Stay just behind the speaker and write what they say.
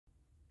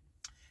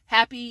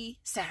Happy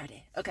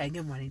Saturday. Okay,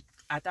 good morning.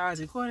 I thought I was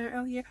recording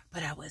earlier,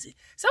 but I wasn't.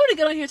 So I'm going to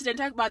get on here today and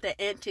talk about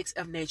the antics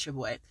of Nature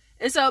Boy.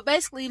 And so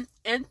basically,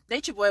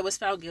 Nature Boy was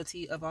found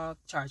guilty of all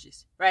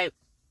charges, right?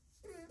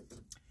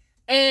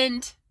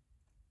 And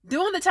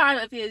during the time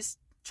of his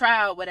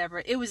trial,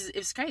 whatever, it was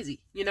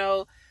crazy. You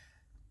know,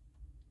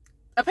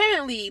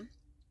 apparently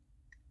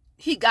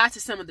he got to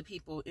some of the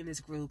people in this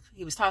group.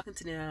 He was talking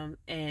to them,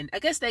 and I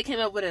guess they came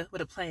up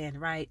with a plan,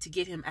 right, to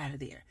get him out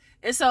of there.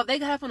 And so they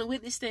got up on the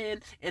witness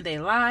stand, and they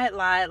lied.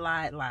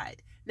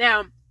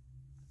 Now,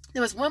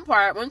 there was one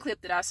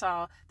clip that I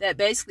saw that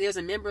basically there was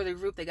a member of the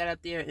group that got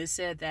up there and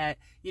said that,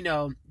 you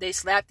know, they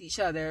slapped each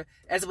other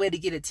as a way to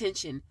get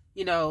attention.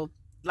 You know,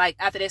 like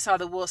after they saw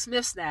the Will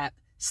Smith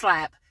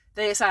slap,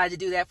 they decided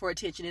to do that for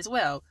attention as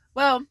well.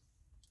 Well,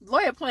 the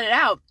lawyer pointed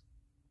out,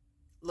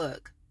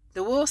 look,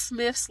 the Will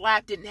Smith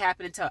slap didn't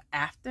happen until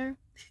after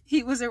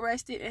he was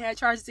arrested and had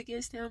charges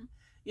against him.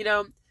 You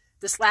know,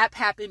 the slap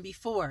happened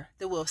before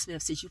the Will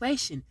Smith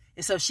situation.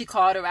 And so she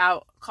called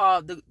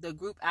the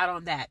group out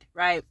on that,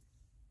 right?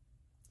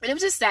 And it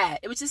was just sad.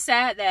 It was just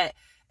sad that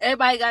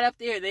everybody got up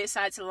there and they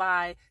decided to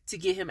lie to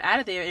get him out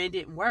of there, and it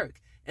didn't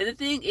work. And the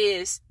thing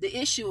is, the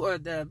issue or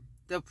the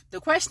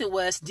question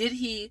was, did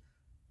he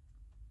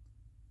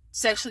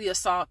sexually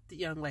assault the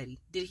young lady?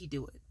 Did he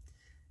do it?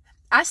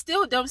 I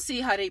still don't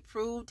see how they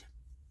proved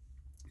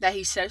that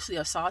he sexually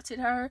assaulted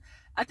her.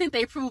 I think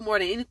they proved more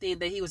than anything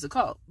that he was a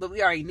cult. But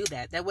we already knew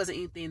that. That wasn't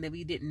anything that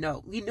we didn't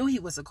know. We knew he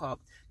was a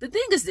cult. The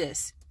thing is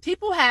this.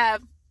 People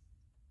have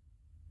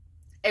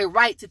a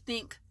right to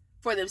think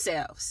for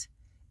themselves.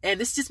 And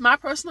this is just my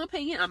personal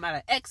opinion. I'm not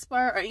an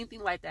expert or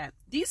anything like that.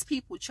 These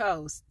people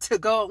chose to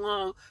go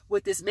along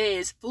with this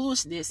man's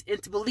foolishness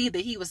and to believe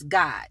that he was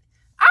God.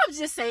 I'm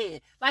just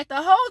saying, like,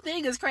 the whole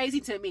thing is crazy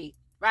to me,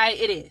 right?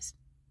 It is.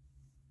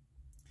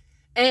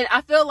 And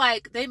I feel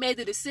like they made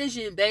the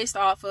decision based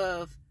off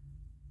of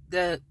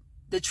the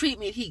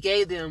treatment he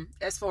gave them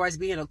as far as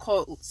being a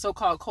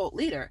so-called cult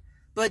leader.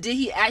 But did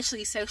he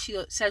actually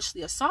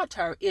sexually assault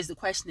her is the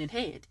question in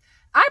hand.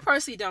 I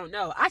personally don't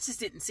know. I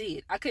just didn't see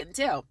it. I couldn't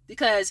tell,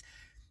 because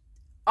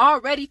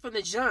already from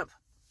the jump,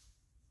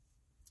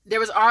 there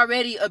was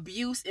already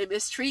abuse and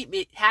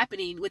mistreatment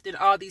happening within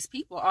all these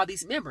people, all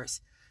these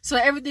members. So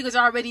everything was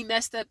already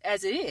messed up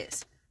as it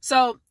is.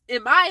 So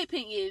in my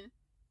opinion,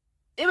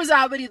 it was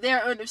already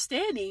their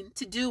understanding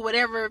to do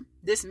whatever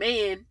this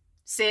man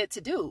said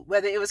to do,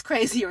 whether it was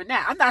crazy or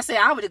not. I'm not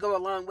saying I would go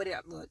along with it.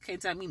 Look,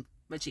 can't tell me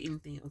much of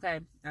anything,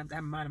 okay?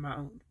 I'm minding my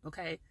own,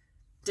 okay?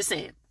 Just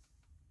saying.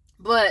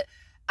 But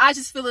I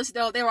just feel as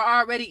though they were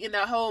already in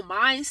the whole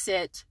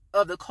mindset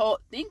of the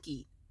cult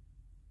thinking,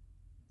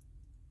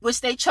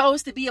 which they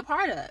chose to be a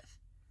part of.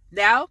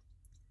 Now,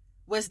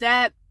 was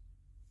that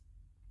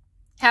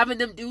having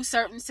them do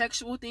certain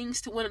sexual things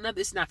to one another?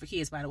 It's not for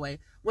kids, by the way.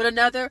 One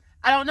another,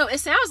 I don't know. It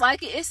sounds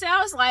like it. It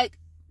sounds like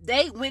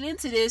they went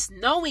into this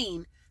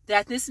knowing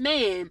that this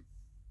man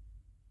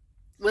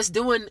was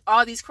doing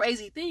all these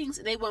crazy things,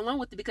 and they went along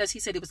with it because he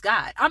said he was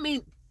God. I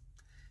mean,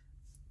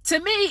 to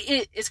me,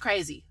 it's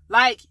crazy.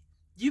 Like,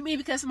 you mean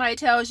because somebody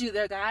tells you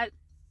they're God,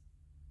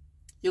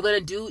 you're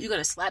going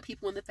to slap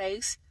people in the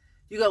face?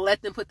 You're going to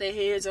let them put their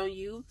hands on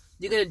you?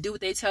 You're going to do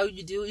what they tell you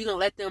to do? You're going to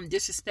let them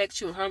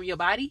disrespect you and harm your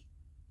body?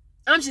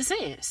 I'm just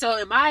saying. So,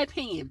 in my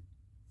opinion,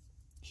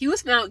 he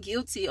was found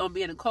guilty on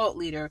being a cult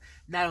leader,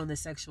 not on the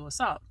sexual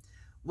assault.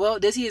 Well,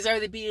 does he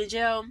deserve to be in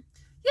jail?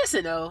 Yes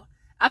and no.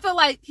 I feel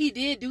like he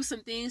did do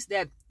some things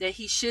that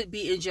he should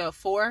be in jail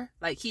for.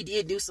 Like, he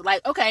did do some,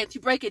 like, okay, if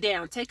you break it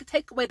down, take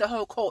away the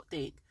whole cult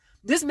thing.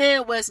 This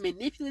man was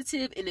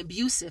manipulative and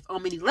abusive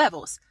on many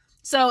levels.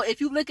 So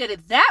if you look at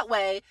it that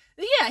way,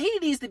 then yeah, he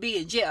needs to be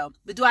in jail.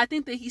 But do I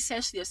think that he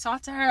sexually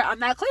assaulted her? I'm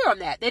not clear on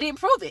that. They didn't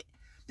prove it.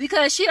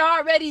 Because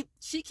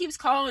she keeps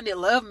calling it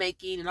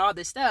lovemaking and all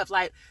this stuff.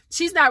 Like,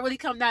 she's not really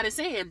coming out and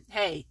saying,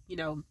 hey, you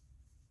know,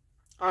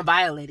 I'm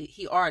violated.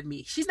 He ordered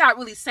me. She's not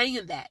really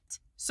saying that.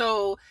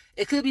 So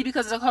it could be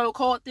because of the whole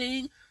cult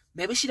thing.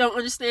 Maybe she don't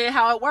understand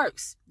how it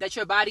works. That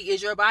your body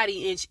is your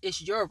body and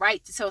it's your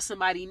right to tell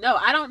somebody no.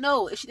 I don't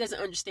know if she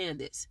doesn't understand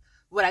this.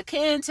 What I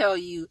can tell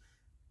you,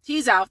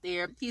 he's out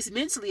there. He's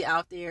mentally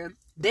out there.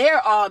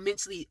 They're all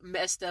mentally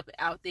messed up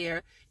out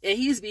there. And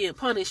he's being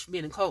punished for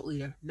being a cult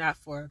leader, not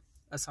for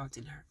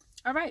assaulting her.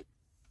 All right.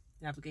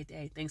 Have a good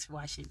day. Thanks for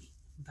watching me.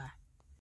 Bye.